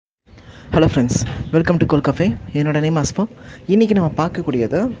Hello friends, welcome to goal cafe. என்னோட name அஸ்பா. இன்றைக்கி நம்ம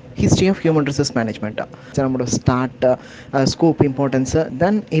பார்க்கக்கூடியது ஹிஸ்ட்ரி ஆஃப் ஹியூமன் ரிசோர்ஸ் மேனேஜ்மெண்ட்டாக நம்மளோட ஸ்டார்ட்டு, ஸ்கோப், இம்பார்ட்டன்ஸு,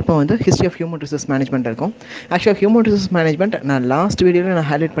 தென் இப்போ வந்து history of human resource management இருக்கும். ஆக்சுவலாக ஹியூமன் ரிசோர்ஸ் மேனேஜ்மெண்ட் நான் லாஸ்ட் வீடியோவில் நான்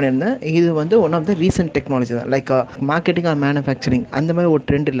ஹைலைட் பண்ணியிருந்தேன். இது வந்து one of the recent technology தான். லைக் மார்க்கெட்டிங் ஆர் மேனுஃபேக்சரிங் அந்த மாதிரி ஒரு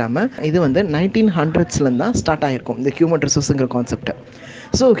ட்ரெண்ட் இல்லாமல் இது வந்து 1900s தான் ஸ்டார்ட் ஆகிருக்கும் இந்த human ரிசோர்ஸுங்கிற concept.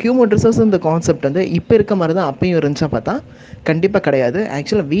 So human resource இந்த கான்செப்ட் வந்து இப்போ இருக்க மாதிரி தான் அப்பயும் இருந்துச்சா பார்த்தா கண்டிப்பாக கிடையாது.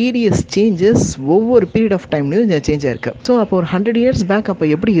 ஆக்சுவலாக வேரியஸ் சேஞ்சஸ் ஒவ்வொரு பீரியட் ஆஃப் டைம்லையும் இந்த சேஞ்ச் ஆயிருக்கு. ஸோ அப்போ ஒரு 100 years பேக் அப்போ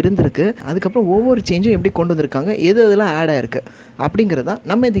எப்படி இருந்திருக்கு, அதுக்கப்புறம் ஒவ்வொரு சேஞ்சும் எப்படி கொண்டு வந்திருக்காங்க, எது இதெல்லாம் ஆட் ஆயிருக்கு அப்படிங்கிறதா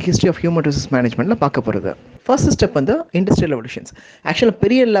நம்ம இந்த ஹிஸ்ட்ரி ஆஃப் ஹியூமன் ரிசோர்ஸ் மேனேஜ்மெண்ட்டில் பார்க்க போகிறது. ஃபர்ஸ்ட் ஸ்டெப் வந்து இண்டஸ்ட்ரியல் ரெவல்யூஷன்ஸ். ஆக்சுவலாக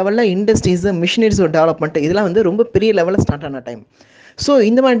பெரிய லெவலில் இண்டஸ்ட்ரீஸ், மிஷினரிஸ் டெவலப்மெண்ட் இதெல்லாம் வந்து ரொம்ப பெரிய லெவலில் ஸ்டார்ட் ஆன டைம். ஸோ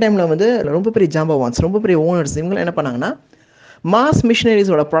இந்த மாதிரி டைமில் வந்து ரொம்ப பெரிய ஜாம்பவான்ஸ், ரொம்ப பெரிய ஓனர்ஸ் இவங்களாம் என்ன பண்ணாங்கன்னா, மாஸ்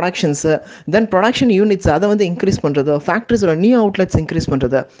மிஷினரிஸோட ப்ரொடக்ஷன்ஸு, தென் ப்ரொடக்ஷன் யூனிட்ஸ் அதை வந்து இன்க்ரீஸ் பண்ணுறது, ஃபேக்ட்ரிஸோட நியூ அவுட்லெட்ஸ் இன்க்ரீஸ்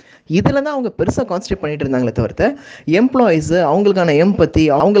பண்ணுறது, இதில் தான் அவங்க பெருசாக கான்சன்ட்ரேட் பண்ணிட்டு இருந்தாங்களே தவிர்த்து எம்ப்ளாயீஸு அவங்களுக்கான எம்பத்தி,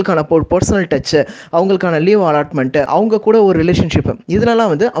 அவங்களுக்கான பர்சனல் டச்சு, அவங்களுக்கான லீவ் அலாட்மெண்ட்டு, அவங்க கூட ஒரு ரிலேஷன்ஷிப்பு,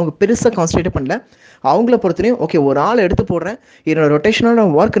 இதிலலாம் வந்து அவங்க பெருசாக கான்சன்ட்ரேட் பண்ணல. அவங்கள பொறுத்தனையும் ஓகே, ஒரு ஆளை எடுத்து போடுறேன், என்னோட ரொட்டேஷனான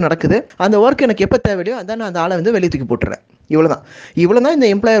ஒர்க் நடக்குது, அந்த ஒர்க் எனக்கு எப்போ தேவையோ அதான் நான் அந்த ஆளை வந்து வெளியே தூக்கி போட்டுறேன். இவ்வளோ தான் இந்த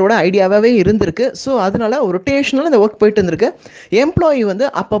எம்ப்ளாயரோட ஐடியாவே இருந்திருக்கு. ஸோ அதனால ஒரு ரொட்டேஷனல் இந்த ஒர்க் போயிட்டு இருந்திருக்கு. எம்ப்ளாயி வந்து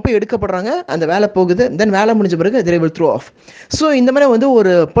அப்பப்போ எடுக்கப்படுறாங்க, அந்த வேலை போகுது, தென் வேலை முடிஞ்ச பிறகு they will throw off. So இந்த மாதிரி வந்து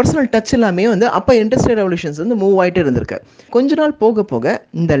ஒரு பர்சனல் டச் எல்லாமே வந்து அப்போ இண்டஸ்ட்ரியல் ரெவல்யூஷன்ஸ் வந்து மூவ் ஆகிட்டு இருந்திருக்கு. கொஞ்ச நாள் போக போக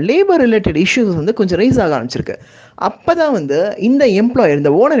இந்த லேபர் ரிலேட்டட் இஷ்யூஸ் வந்து கொஞ்சம் ரைஸ் ஆக ஆரம்பிச்சிருக்கு. அப்போ தான் வந்து இந்த எம்ப்ளாயர்,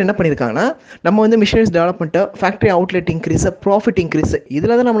 இந்த ஓனர் என்ன பண்ணியிருக்காங்கன்னா, நம்ம வந்து machineries development, factory outlet increase, profit increase,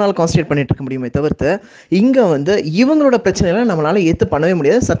 இதில் தான் நம்மளால் கான்சன்ட்ரேட் பண்ணிட்டு இருக்க முடியுமே தவிர்த்து இங்கே வந்து இவங்களோட பிரச்சனைலாம் நம்மளால் ஏற்று பண்ணவே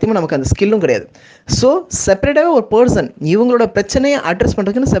முடியாது. சத்தியமாக நமக்கு அந்த ஸ்கில்லும் கிடையாது. ஸோ செப்பரேட்டாகவே ஒரு பர்சன் இவங்களோட பிரச்சனையை அட்ரஸ்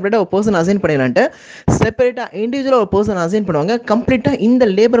பண்ணுறதுக்குன்னு செப்பரேட்டாக ஒரு பர்சன் அசைன் பண்ணிடலான்ட்டு செப்பரேட்டாக இண்டிவிஜுவலாக ஒரு பர்சன் அசைன் பண்ணுவாங்க, கம்ப்ளீட்டாக இந்த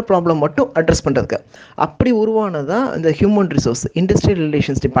லேபர் ப்ராப்ளம் மட்டும் அட்ரஸ் பண்ணுறதுக்கு. அப்படி உருவானது தான் இந்த human resource industrial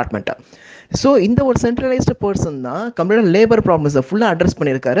relations டிபார்ட்மெண்ட்டாக. So இந்த ஒரு சென்ட்ரலைஸ்டு பர்சன் தான் கம்ப்ளீட்டாக லேபர் ப்ராப்ளம்ஸை ஃபுல்லாக அட்ரஸ்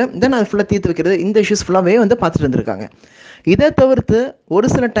பண்ணியிருக்காரு. தென் அதை ஃபுல்லாக தீர்த்து வைக்கிறது, இந்த இஷ்யூஸ் ஃபுல்லாகவே வந்து பார்த்துட்டு இருந்திருக்காங்க. இதை தவிர்த்து ஒரு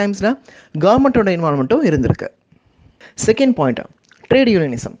சில டைம்ஸில் கவர்மெண்ட்டோட இன்வால்மெண்ட்டும் இருந்திருக்கு. Second point, trade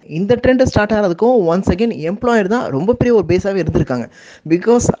யூனியனிசம். இந்த ட்ரெண்ட் ஸ்டார்ட் ஆகிறதுக்கும் ஒன்ஸ் அகேன் எம்ப்ளாயர் தான் ரொம்ப பெரிய ஒரு பேஸாகவே இருந்திருக்காங்க.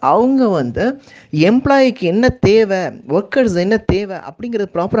 பிகாஸ் அவங்க வந்து எம்ப்ளாயிக்கு என்ன தேவை, ஒர்க்கர்ஸ் என்ன தேவை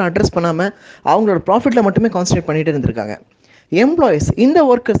அப்படிங்கிறது ப்ராப்பராக அட்ரஸ் பண்ணாமல் அவங்களோட ப்ராஃபிட்டில் மட்டுமே கான்சன்ட்ரேட் பண்ணிட்டு இருந்திருக்காங்க. எம்ப்ளாயிஸ் இந்த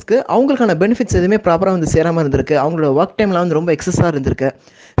ஒர்க்கர்ஸ்க்கு அவங்களுக்கான பெனிஃபிட்ஸ் எதுவுமே ப்ராப்பராக வந்து சேராமல் இருந்திருக்கு. அவங்களோட ஒர்க் டைம்லாம் வந்து ரொம்ப எக்ஸஸாக இருந்திருக்கு.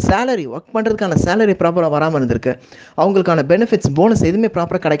 சேலரி, ஒர்க் பண்ணுறதுக்கான சேலரி ப்ராப்பராக வராமல் இருந்திருக்கு. அவங்களுக்கான பெனிஃபிட்ஸ், போனஸ் எதுவுமே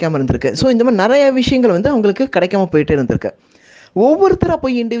ப்ராப்பராக கிடைக்காம இருந்திருக்கு. ஸோ இந்த மாதிரி நிறைய விஷயங்கள் வந்து அவங்களுக்கு கிடைக்காம போயிட்டே இருந்திருக்கு. ஒவ்வொருத்தராக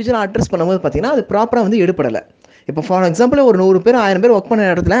போய் இண்டிவிஜுவலாக அட்ரஸ் பண்ணும்போது பார்த்தீங்கன்னா அது ப்ராப்பராக வந்து எடுப்படலை. இப்போ ஃபார் எக்ஸாம்பிள் ஒரு 100 பேர் 1000 பேர் ஒர்க்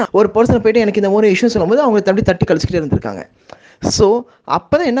பண்ண இடத்துல ஒரு பர்சனை போயிட்டு எனக்கு இந்த மாதிரி இஷ்யூ சொல்லும்போது அவங்க தட்டி கழிச்சிக்கிட்டே இருந்திருக்காங்க. ஸோ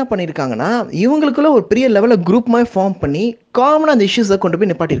அப்போ தான் என்ன பண்ணியிருக்காங்கன்னா, இவங்களுக்குள்ள ஒரு பெரிய லெவலில் குரூப் மாதிரி ஃபார்ம் பண்ணி காமனாக அந்த இஷ்யூஸை கொண்டு போய்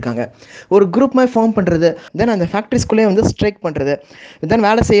நிப்பாட்டியிருக்காங்க. ஒரு குரூப் மாதிரி ஃபார்ம் பண்ணுறது, தென் அந்த ஃபேக்ட்ரிஸ்குள்ளேயே வந்து ஸ்ட்ரைக் பண்ணுறது, தென்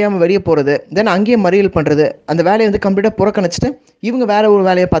வேலை செய்யாமல் வெளியே போகிறது, தென் அங்கேயே மறியல் பண்ணுறது, அந்த வேலையை வந்து கம்ப்ளீட்டாக புறக்கணிச்சிட்டு இவங்க வேற ஒரு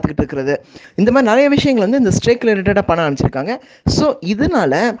வேலையை பார்த்துக்கிட்டு இருக்கிறது, இந்த மாதிரி நிறைய விஷயங்கள் வந்து இந்த ஸ்ட்ரைக் ரிலேட்டடாக பண்ண ஆரம்பிச்சிருக்காங்க. ஸோ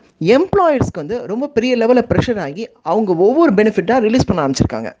இதனால எம்ப்ளாயர்ஸ்க்கு வந்து ரொம்ப பெரிய லெவலில் ப்ரெஷர் ஆகி அவங்க ஒவ்வொரு பெனிஃபிட்டாக ரிலீஸ் பண்ண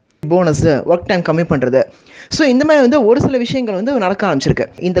ஆரம்பிச்சிருக்காங்க. போனஸ், ஒர்க் டைம் கம்மி பண்ணுறது. ஸோ இந்த மாதிரி வந்து ஒரு சில விஷயங்கள் வந்து நடக்க ஆரம்பிச்சிருக்கு.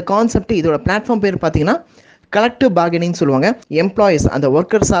 இந்த கான்செப்ட், இதோட பிளாட்ஃபார்ம் பேர் பார்த்தீங்கன்னா கலெக்டிவ் பார்கெனிங் சொல்லுவாங்க. எம்ப்ளாயீஸ் அந்த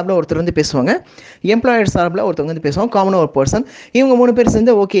ஒர்க்கர் சார்பில் ஒருத்தர் வந்து பேசுவாங்க, எம்ப்ளாயர் சார்பில் ஒருத்தவங்க வந்து பேசுவாங்க, காமனாக ஒரு பர்சன். இவங்க 3 பேர்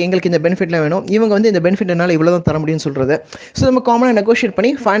சேர்ந்து ஓகே எங்களுக்கு இந்த பெனிஃபிட்லாம் வேணும், இவங்க வந்து இந்த பெனிஃபிட் என்னால் இவ்வளோ தான் தர முடியும்னு சொல்கிறது. ஸோ நம்ம காமனாக நெகோஷியேட்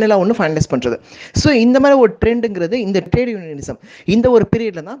பண்ணி ஃபைனலாக ஒன்று ஃபைனலைஸ் பண்ணுறது. ஸோ இந்த மாதிரி ஒரு ட்ரெண்டுங்கிறது இந்த ட்ரேட் யூனியனிசம் இந்த ஒரு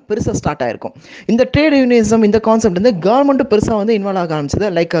பீரியடில் தான் பெருசாக ஸ்டார்ட் ஆயிருக்கும். இந்த ட்ரேட் யூனியனிசம் இந்த கான்செப்ட் வந்து கவர்மெண்ட்டும் பெருசாக வந்து இன்வால்வ் ஆக ஆரம்பிச்சது.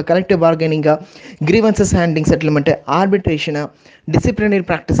 Like collective பார்கெனிங்காக, grievances handling settlement, ஆர்பிட்ரேஷனு, disciplinary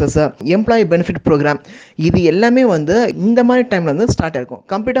practices, employee benefit program, இது எல்லாமே வந்து இந்த மாதிரி டைமில் வந்து ஸ்டார்ட் ஆயிருக்கும்.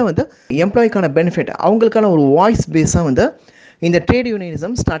 கம்ப்ளீட்டாக வந்து எம்ப்ளாய்க்கான பெனிஃபிட், அவங்களுக்கான ஒரு வாய்ஸ் பேஸாக வந்து இந்த ட்ரேட்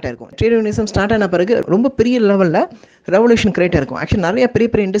யூனியனிசம் ஸ்டார்ட் ஆயிருக்கும். ட்ரேட் யூனியனிசம் ஸ்டார்ட் ஆன பிறகு ரொம்ப பெரிய லெவலில் ரெவல்யூஷன் கிரியேட் ஆயிருக்கும். ஆக்சுவலி நிறைய பெரிய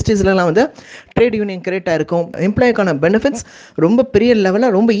பெரிய இண்டஸ்ட்ரீஸ்லாம் வந்து ட்ரேட் யூனியன் கிரியேட் ஆயிருக்கும். எம்ப்ளாய்க்கான பெனிஃபிட்ஸ் ரொம்ப பெரிய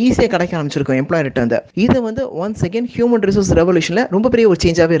லெவலில் ரொம்ப ஈஸியாக கிடைக்க ஆரம்பிச்சிருக்கும் எம்ப்ளாயர்கிட்ட வந்து. இது வந்து ஒன்ஸ் அகேன் ஹியூமன் ரிசோர்ஸ் ரெவல்யூஷனில் ரொம்ப பெரிய ஒரு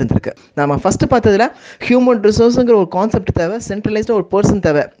சேஞ்சாகவே இருந்திருக்கு. நம்ம ஃபஸ்ட்டு பார்த்ததில் ஹியூமன் ரிசோர்ஸுங்கிற ஒரு கான்செப்ட் தேவை, சென்ட்ரலைஸ்டாக ஒரு பர்சன்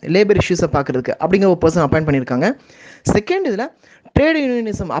தேவை லேபர் இஷ்யூஸை பார்க்குறதுக்கு, அப்படிங்கிற ஒரு பர்சன் அப்பாயிண்ட் பண்ணியிருக்காங்க. செகண்ட் இதில் ட்ரேட்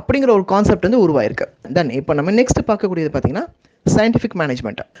யூனியனிசம் அப்படிங்கிற ஒரு கான்செப்ட் வந்து உருவாயிருக்கு. தென் இப்போ நம்ம நெக்ஸ்ட் பார்க்கக்கூடியது பார்த்தீங்கன்னா சயின்டிஃபிக்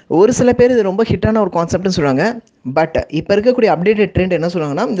மேனேஜ்மெண்ட். ஒரு சில பேர் இது ரொம்ப ஹிட்டான ஒரு கான்செப்ட்னு சொல்கிறாங்க. பட் இப்போ இருக்கக்கூடிய அப்டேட்டட் ட்ரெண்ட் என்ன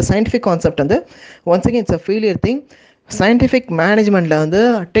சொல்கிறாங்கன்னா, இந்த சயின்டிஃபிக் கான்செப்ட் வந்து once again it's a failure thing. Scientific மேனேஜ்மெண்ட்டில் வந்து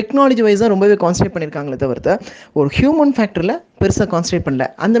டெக்னாலஜி வைஸாக ரொம்பவே கான்சன்ட்ரேட் பண்ணியிருக்காங்களே தவிர்த்து ஒரு ஹியூமன் ஃபேக்டரில் பெருசாக கான்சன்ட்ரேட் பண்ணல.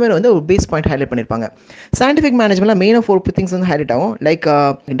 அந்த மாதிரி வந்து ஒரு பேஸ் பாயிண்ட் ஹைலைட் பண்ணியிருப்பாங்க. சயின்டிஃபிக் மேனேஜ்மெண்ட்டில் மெயினாக 4 திங்ஸ் வந்து ஹைலைட் ஆகும். Like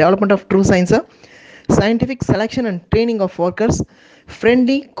development of true science, scientific selection and training of workers,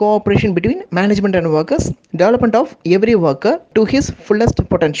 friendly cooperation between management and workers, development of every worker to his fullest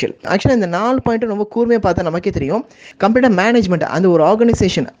potential. ஆக்சுவலாக இந்த 4 point ரொம்ப கூர்மையாக பார்த்தா நமக்கே தெரியும், கம்ப்ளீட்டாக மேனேஜ்மெண்ட் அந்த ஒரு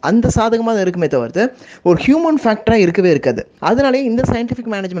ஆர்கனைசேஷன் அந்த சாதகமாக தான் இருக்குமே தவிர்த்து ஒரு ஹியூமன் ஃபேக்டராக இருக்கவே இருக்காது. அதனாலே இந்த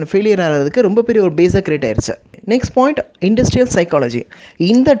சயின்டிஃபிக் மேனேஜ்மெண்ட் ஃபெயிலியர் ஆகிறதுக்கு ரொம்ப பெரிய ஒரு பேஸாக கிரியேட் ஆயிடுச்சு. Next point industrial psychology.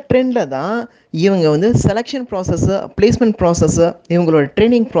 இந்த ட்ரெண்டில் தான் இவங்க வந்து செலெக்ஷன் ப்ராசஸ்ஸு, பிளேஸ்மெண்ட் ப்ராசஸ்ஸு, இவங்களோட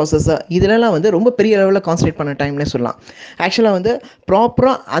ட்ரைனிங் ப்ராசஸ்ஸு இதிலெல்லாம் வந்து ரொம்ப பெரிய லெவலில் கான்சன்ட்ரேட் பண்ண டைம்னே சொல்லலாம். ஆக்சுவலாக வந்து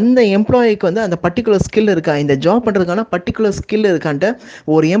ப்ராப்பராக அந்த எம்ப்ளாயிக்கு வந்து அந்த பர்டிகுலர் ஸ்கில் இருக்கா, இந்த ஜாப் பண்ணுறதுக்கான பர்டிகுலர் ஸ்கில் இருக்கான்ட்டு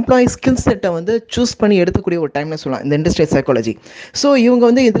ஒரு எம்ப்ளாயி ஸ்கில் செட்டை வந்து சூஸ் பண்ணி எடுக்கக்கூடிய ஒரு டைம்னே சொல்லலாம் இந்த இண்டஸ்ட்ரியல் சைக்காலஜி. ஸோ இவங்க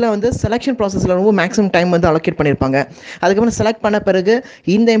வந்து இதில் வந்து செலெக்ஷன் ப்ராசஸில் ரொம்ப மேக்ஸிமம் டைம் வந்து அலோகேட் பண்ணியிருப்பாங்க. அதுக்கப்புறம் செலக்ட் பண்ண பிறகு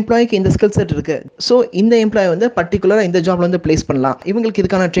இந்த எம்ப்ளாய்க்கு இந்த ஸ்கில் செட் இருக்குது, ஸோ இந்த எம்ப்ளாய் வந்து பர்டிகுலராக இந்த ஜாப்ல வந்து பிளேஸ் பண்ணலாம், இவங்களுக்கு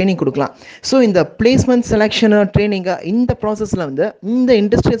இதுக்கான ட்ரைனிங் கொடுக்கலாம். ஸோ இந்த பிளேஸ்மெண்ட் செலெக்ஷனு ட்ரைனிங்காக இந்த ப்ராசஸில் வந்து இந்த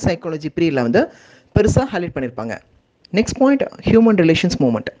இண்டஸ்ட்ரியல் சைக்காலஜி பீரியடில் வந்து பெருசாக ஹைலைட் பண்ணியிருப்பாங்க. Next point human relations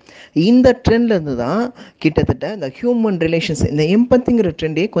moment. இந்த ட்ரெண்ட்லேருந்து தான் கிட்டத்தட்ட இந்த ஹியூமன் ரிலேஷன்ஸ் இந்த எம்பத்திங்கிற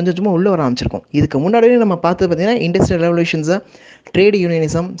ட்ரெண்டே கொஞ்சம் கொஞ்சமாக உள்ளே வர ஆரம்பிச்சிருக்கும். இதுக்கு முன்னாடியே நம்ம பார்த்தது பார்த்தீங்கன்னா industrial ரெவல்யூஷன்ஸு, trade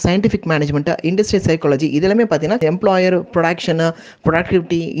யூனியனிசம், scientific management, industrial psychology இதெல்லாமே பார்த்தீங்கன்னா எம்ப்ளாயர் ப்ரொடக்ஷனு,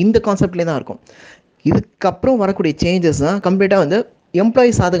 ப்ரொடக்டிவிட்டி இந்த கான்செப்ட்லேயே தான் இருக்கும். இதுக்கப்புறம் வரக்கூடிய சேஞ்சஸ் தான் கம்ப்ளீட்டாக வந்து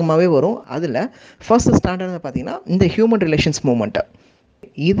எம்ப்ளாயி சாதகமாகவே வரும். அதில் ஃபர்ஸ்ட் ஸ்டாண்டர்ட் பார்த்தீங்கன்னா இந்த ஹியூமன் ரிலேஷன்ஸ் மூமெண்ட்டு.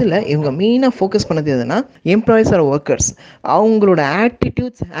 இதில் இவங்க மெயினாக ஃபோக்கஸ் பண்ணது எதுனா எம்ப்ளாயிஸ் ஆர் ஒர்க்கர்ஸ் அவங்களோட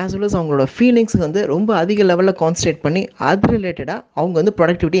ஆட்டிடியூட்ஸ் ஆஸ் வெல் அஸ் அவங்களோட ஃபீலிங்ஸ் வந்து ரொம்ப அதிக லெவலில் கான்சன்ட்ரேட் பண்ணி அது ரிலேட்டடாக அவங்க வந்து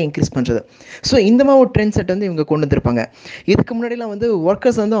ப்ரொடக்டிவிட்டியை இன்க்ரீஸ் பண்ணுறது. ஸோ இந்த மாதிரி ஒரு ட்ரெண்ட் செட் வந்து இவங்க கொண்டு வந்திருப்பாங்க. இதுக்கு முன்னாடிலாம் வந்து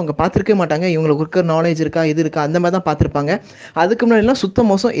ஒர்க்கர்ஸ் வந்து அவங்க பார்த்துருக்கவே மாட்டாங்க, இவங்களுக்கு ஒர்க்கர் நாலேஜ் இருக்கா இது இருக்கா அந்த மாதிரி தான் பார்த்துருப்பாங்க. அதுக்கு முன்னாடிலாம் சுத்த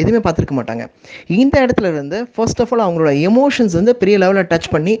மோசம் எதுவுமே பார்த்துருக்க மாட்டாங்க. இந்த இடத்துல இருந்து ஃபர்ஸ்ட் ஆஃப் ஆல் அவங்களோட எமோஷன்ஸ் வந்து பெரிய லெவலில் டச்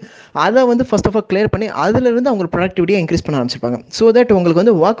பண்ணி அதை வந்து ஃபர்ஸ்ட் ஆஃப் ஆல் கிளியர் பண்ணி அதிலிருந்து அவங்க ப்ரொடக்டிவிட்டியை இன்க்ரீஸ் பண்ண ஆரம்பிச்சிருப்பாங்க. ஸோ தட் உங்களுக்கு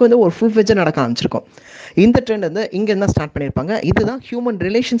வந்து ஒர்க் வந்து ஒரு ஃபுல் ஃபெஜ்ஜாக நடக்க ஆரம்பிச்சிருக்கும். இந்த ட்ரெண்ட் வந்து இங்கே என்ன ஸ்டார்ட் பண்ணியிருப்பாங்க, இதுதான் ஹியூமன்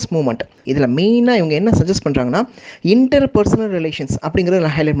ரிலேஷன்ஸ் மூவ்மெண்ட். இதில் மெயினாக இவங்க என்ன சஜஸ்ட் பண்ணுறாங்கன்னா இன்டர் பர்சனல் ரிலேஷன்ஸ்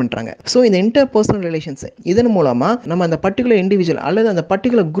அப்படிங்கிறத ஹைலைட் பண்ணுறாங்க. ஸோ இந்த இன்டர் பர்சனல் ரிலேஷன்ஸ் இதன் மூலமாக நம்ம அந்த பர்டிகுலர் இண்டிவிஜுவல் அல்லது அந்த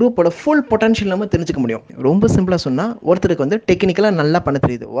பர்டிகுலர் குரூப்போட ஃபுல் பொட்டன்ஷியல் நம்ம தெரிஞ்சுக்க முடியும். ரொம்ப சிம்பிளாக சொன்னால் ஒருத்தருக்கு வந்து டெக்னிக்கலாக நல்லா பண்ண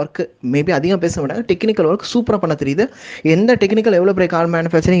தெரியுது, ஒர்க் மேபி அதிகம் பேச மாட்டாங்க, டெக்னிக்கல் ஒர்க் சூப்பராக பண்ண தெரியுது, எந்த டெக்னிக்கல் எவ்வளோ பெரிய கால்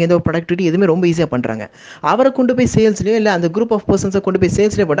மேனுஃபேக்சரிங் எந்த ப்ரொடக்டிவிட்டி எதுவுமே ரொம்ப ஈஸியாக பண்ணுறாங்க. அவரை கொண்டு போய் சேல்ஸ்லேயோ இல்லை அந்த குரூப் ஆஃப் பர்சன்ஸை கொண்டு போய்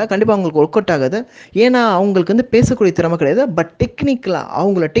சேல்ஸ்லேயே போட்டால் கண்டிப்பாக அவங்களுக்கு ஒர்க் அவுட் ஆகாது. ஏன்னா அவங்களுக்கு வந்து பேசக்கூடிய திறமை கிடையாது. பட் டெக்னிக்கலாக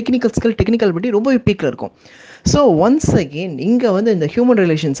அவங்களோட டெக்னிக்கல் ஸ்கில் டெக்னிக்கல் பற்றி ரொம்பவே பீக்கில் இருக்கும். ஸோ ஒன்ஸ் அகெயின் இங்கே வந்து இந்த ஹியூமன்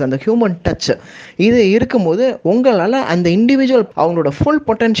ரிலேஷன்ஸ் அந்த ஹியூமன் டச் இது இருக்கும்போது உங்களால் அந்த இண்டிவிஜுவல் அவங்களோட ஃபுல்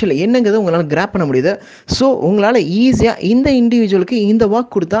பொட்டன்ஷியல் என்னங்கிறது உங்களால் கிராப் பண்ண முடியுது. ஸோ உங்களால் ஈஸியாக இந்த இண்டிவிஜுவலுக்கு இந்த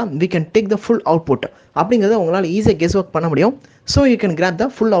ஒர்க் கொடுத்தா we can take the full output அப்படிங்கிறத உங்களால் ஈஸியாக கெஸ் ஒர்க் பண்ண முடியும். So you can grab the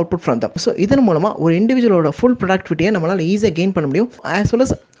full output from them. So இதன் மூலமாக ஒரு இண்டிவிஜுவலோட ஃபுல் ப்ரொடக்டிவிட்டியை நம்மளால் ஈஸியாக கெயின் பண்ண முடியும். ஆஸ் வெல்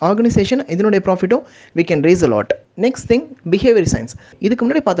அஸ் ஆர்கனைசேஷன் இதனுடைய ப்ராஃபிட்டும் we can raise a lot. Next thing behaviour science. இதுக்கு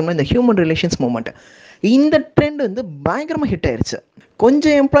முன்னாடி பார்த்தோம்னா இந்த ஹியூமன் ரிலேஷன்ஸ் மூவ்மெண்ட் இந்த ட்ரெண்ட் வந்து பயங்கரமாக ஹிட் ஆயிடுச்சு.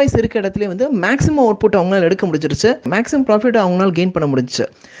 கொஞ்சம் எம்ப்ளாயிஸ் இருக்க இடத்துல வந்து மேக்ஸிமம் அவுட்புட் அவங்களால எடுக்க முடிஞ்சிருச்சு, மேக்ஸிமம் ப்ராஃபிட் அவங்களால கெயின் பண்ண முடிஞ்சிச்சு.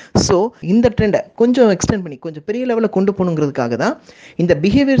 ஸோ இந்த ட்ரெண்டை கொஞ்சம் எக்ஸ்டெண்ட் பண்ணி கொஞ்சம் பெரிய லெவலில் கொண்டு போகணுங்கிறதுக்காக தான் இந்த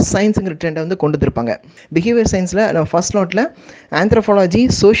பிஹேவியர் சயின்ஸுங்கிற ட்ரெண்டை வந்து கொண்டு வந்திருப்பாங்க. பிஹேவியர் சயின்ஸில் நம்ம ஃபர்ஸ்ட் நோட்டில் ஆந்த்ரோபாலஜி,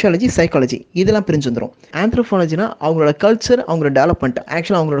 சோஷியாலஜி, சைக்காலஜி இதெல்லாம் பிரிஞ்சு வந்துடும். ஆந்த்ரோபாலஜினா அவங்களோட கல்ச்சர், அவங்களோட டெவலப்மெண்ட்,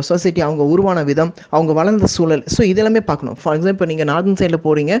 ஆக்சுவலாக அவங்களோட சொசைட்டி, அவங்க உருவான விதம், அவங்க வளர்ந்த சூழல், ஸோ இதெல்லாமே பார்க்கணும். ஃபார் எக்ஸாம்பிள் நீங்கள் நார்தன் சைடில்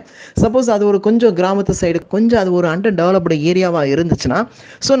போகிறீங்க, சப்போஸ் அது ஒரு கொஞ்சம் கிராமத்து சைடு கொஞ்சம் அது ஒரு அண்டர் டெவலப்டு ஏரியாவாக இருந்துச்சுன்னா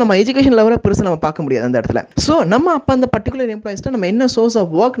ஸோ நம்ம எஜுகேஷன் லெவலில் பெருசாக நம்ம பார்க்க முடியாது அந்த இடத்துல. ஸோ நம்ம அப்போ அந்த பர்டிகுலர் எம்ப்ளாயிஸ்ட்டு நம்ம என்ன சோர்ஸ்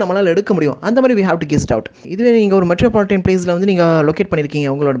ஆஃப் ஒர்க் நம்மளால் எடுக்க முடியும் அந்த மாதிரி we have to guess out. இதுவே நீங்கள் ஒரு மெட்ரோபாலிட்டன் பிளேஸில் வந்து நீங்கள் லொக்கேட் பண்ணியிருக்கீங்க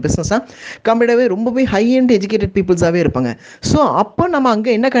உங்களோட பிஸ்னஸாக கம்ப்ளீட்டாகவே ரொம்பவே ஹை அண்ட் எஜுகேட்டட் பீப்புள்ஸாகவே இருப்பாங்க. ஸோ அப்போ நம்ம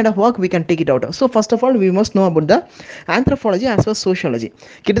அங்கே என்ன kind of work we can take it out. So first of all we must know about the anthropology as well as sociology.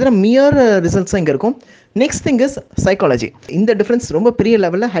 கிட்டத்தட்ட மியர் ரிசல்ட்ஸ் இங்கே இருக்கும். Next thing is psychology. இந்த difference ரொம்ப பெரிய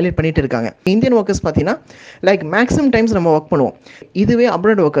லெவலில் ஹைலைட் பண்ணிட்டு இருக்காங்க. இந்தியன் ஒர்க்கர்ஸ் பார்த்தீங்கன்னா லைக் மேக்ஸிமம் டைம்ஸ் நம்ம ஒர்க் பண்ணுவோம். இதுவே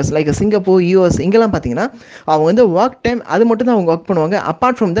abroad workers like Singapore, US இங்கெல்லாம் பார்த்தீங்கன்னா அவங்க வந்து ஒர்க் டைம் அது மட்டும் தான் அவங்க ஒர்க் பண்ணுவாங்க.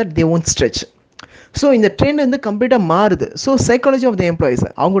 Apart from that they won't stretch. So இந்த ட்ரெண்ட் வந்து கம்ப்ளீட்டாக மாறுது. So psychology of the employees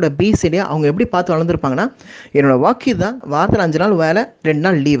அவங்களோட பேஸ் ஐடியா அவங்க எப்படி பார்த்து வளர்ந்துருப்பாங்கன்னா என்னோட ஒர்க் இதுதான், வாரத்தில் 5 நாள் வேலை 2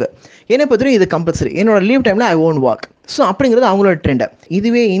 நாள் லீவு, என்னை பொறுத்தவரை இது கம்பல்சரி, என்னோட லீவ் டைமில் ஐ ஓன்ட் ஒர்க். ஸோ அப்படிங்கிறது அவங்களோட ட்ரெண்ட்.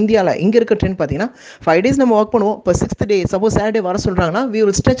 இதுவே இந்தியாவில் இங்கே இருக்க ட்ரெண்ட் பார்த்தீங்கன்னா 5 days நம்ம ஒர்க் பண்ணுவோம். இப்போ 6th day சப்போஸ் சாட்டர்டே வர சொல்கிறாங்கன்னா we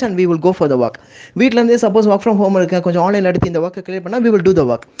will stretch and we will go for the work. வீட்டிலேருந்தே suppose work from home இருக்க கொஞ்சம் ஆன்லைன் எடுத்து இந்த ஒர்க்கை கிளியர் பண்ணால் we will do the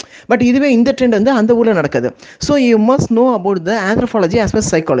work. But இதுவே இந்த ட்ரெண்ட் வந்து அந்த ஊரில் நடக்குது. So you must know about the anthropology as well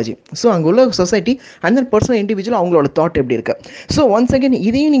psychology. So அங்கே உள்ள society and then personal individual அவங்களோட தாட் எப்படி இருக்கு. ஸோ ஒன்ஸ் அகேன்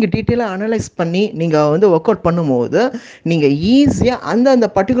இதையும் நீங்கள் டீட்டெயிலாக அனலைஸ் பண்ணி நீங்கள் வந்து ஒர்க் அவுட் பண்ணும்போது நீங்கள் ஈஸியாக அந்த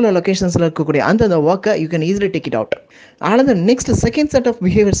பர்டிகுலர் லொக்கேஷன்ஸில் இருக்கக்கூடிய அந்த ஒர்க்கை you can easily take it out. ஆனால் next second set of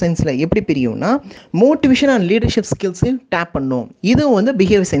behaviour சயின்ஸில் எப்படி பிரியும்னா மோட்டிவேஷன் அண்ட் லீடர்ஷிப் ஸ்கில்ஸையும் டேப் பண்ணும். இதுவும் வந்து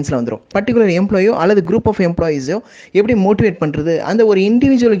பிஹேவியர் சயின்ஸில் வந்துடும். பர்டிகுலர் எம்ப்ளாயோ அல்லது குரூப் ஆஃப் எம்ப்ளாயீஸோ எப்படி மோட்டிவேட் பண்ணுறது, அந்த ஒரு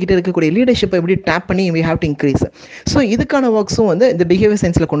இண்டிவிஜுவல் கிட்ட இருக்கக்கூடிய லீடர்ஷிப்பை எப்படி டேப் பண்ணி we have to increase. So இதுக்கான ஒர்க்ஸும் வந்து இந்த பிஹேவியர்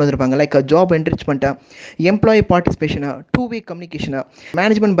சயின்ஸில் கொண்டு வந்திருப்பாங்க. Like job என்ரிச்மெண்ட்டு, employee பார்ட்டிசிபேஷனு, 2-way communication,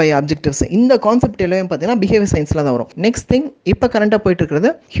 management by objectives, இந்த கான்செப்ட் எல்லாமே பார்த்தீங்கன்னா பிஹேவியர் சயின்ஸில் தான் வரும். நெக்ஸ்ட் திங் இப்போ கரண்ட்டாக போயிட்டு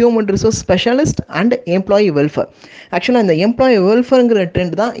இருக்கிறது human resource specialist and employee welfare. ஆக்சுவலாக இந்த எம்ப்ளாயி வெல்ஃபேருங்கிற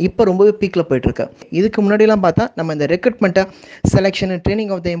ட்ரெண்ட் தான் இப்போ ரொம்பவே பீக்கில் போயிட்டுருக்கு. இதுக்கு முன்னாடிலாம் பார்த்தா நம்ம இந்த ரெக்ரூட்மெண்ட்டை, selection,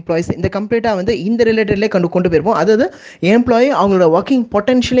 training of the employees இந்த கம்ப்ளீட்டாக வந்து இந்த ரிலேட்டட்லேயே கொண்டு போயிருப்போம். அதாவது எம்ப்ளாயி அவங்களோட ஒர்க்கிங்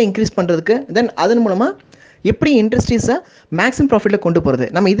பொட்டன்ஷியலை இன்க்ரீஸ் பண்ணுறதுக்கு, தென் அதன் மூலமாக எப்படி இண்டஸ்ட்ரீஸை மேக்ஸிமம் ப்ராஃபிட்டில் கொண்டு போகிறது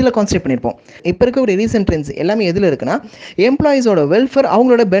நம்ம இதில் கான்சன்ட்ரேட் பண்ணியிருப்போம். இப்போ இருக்க ஒரு ரீசென்ட் ட்ரெண்ட்ஸ் எல்லாமே எதில் இருக்குன்னா எம்ப்ளாயீஸோட வெல்ஃபேர்,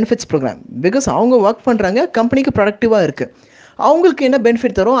 அவங்களோட பெனிஃபிட்ஸ் ப்ரோக்ராம். பிகாஸ் அவங்க ஒர்க் பண்ணுறாங்க, கம்பெனிக்கு ப்ரொடக்டிவாக இருக்குது, அவங்களுக்கு என்ன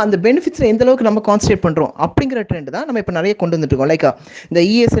பெனிஃபிட் தரும், அந்த பெனிஃபிட்ஸில் எந்த அளவுக்கு நம்ம கான்சன்ட்ரேட் பண்ணுறோம் அப்படிங்கிற ட்ரெண்ட் தான் நம்ம இப்போ நிறைய கொண்டு வந்துட்டு இருக்கோம். லைக் இந்த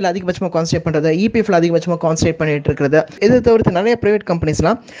இஎஸ்எல் அதிகபட்சமாக கான்சன்ட்ரேட் பண்ணுறது, இபிஎஃப்ல அதிகபட்சமாக கான்சன்ட்ரேட் பண்ணிட்டு இருக்கிறது. இதை தவிர்த்து நிறைய ப்ரைவேட்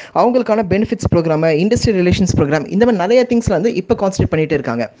கம்பெனிஸ்லாம் அவங்களுக்கான benefits program, industry relations program, இந்த மாதிரி நிறைய திங்ஸில் வந்து இப்போ கான்சன்ட்ரேட் பண்ணிட்டு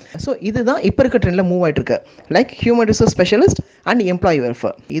இருக்காங்க. ஸோ இதுதான் இப்போ இருக்க ட்ரெண்டில் மூவ் ஆகிட்டு இருக்கு. Like human resource specialist and employee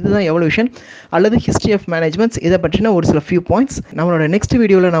welfare. இதுதான் எவல்யூஷன் அல்லது ஹிஸ்ட்ரி ஆஃப் மேனேஜ்மெண்ட்ஸ். இதை பற்றின ஒரு சில ஃபியூ பாயிண்ட்ஸ் நம்மளோட நெக்ஸ்ட்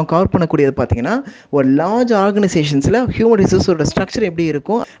வீடியோவில் நான் கவர் பண்ணக்கூடியது பார்த்தீங்கன்னா ஒரு லார்ஜ் ஆர்கனைசேஷன்ஸில் ஹியூமன் ரிசோர்ஸோட ஸ்ட்ரக்சர் எப்படி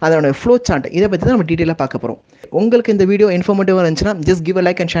இருக்கும், அதோட ஃப்ளோ சார்ட், இதை பற்றி தான் நம்ம டீட்டெயிலாக பார்க்க போகிறோம். உங்களுக்கு இந்த வீடியோ இன்ஃபர்மேட்டிவாக இருந்துச்சுன்னா just give a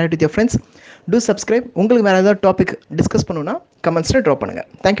like and share it with your friends. Two subscribe. உங்களுக்கு வேறு ஏதாவது டாபிக் டிஸ்கஸ் பண்ணணும்னா கமெண்ட்ஸில் ட்ராப் பண்ணுங்கள்.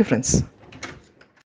 Thank you friends.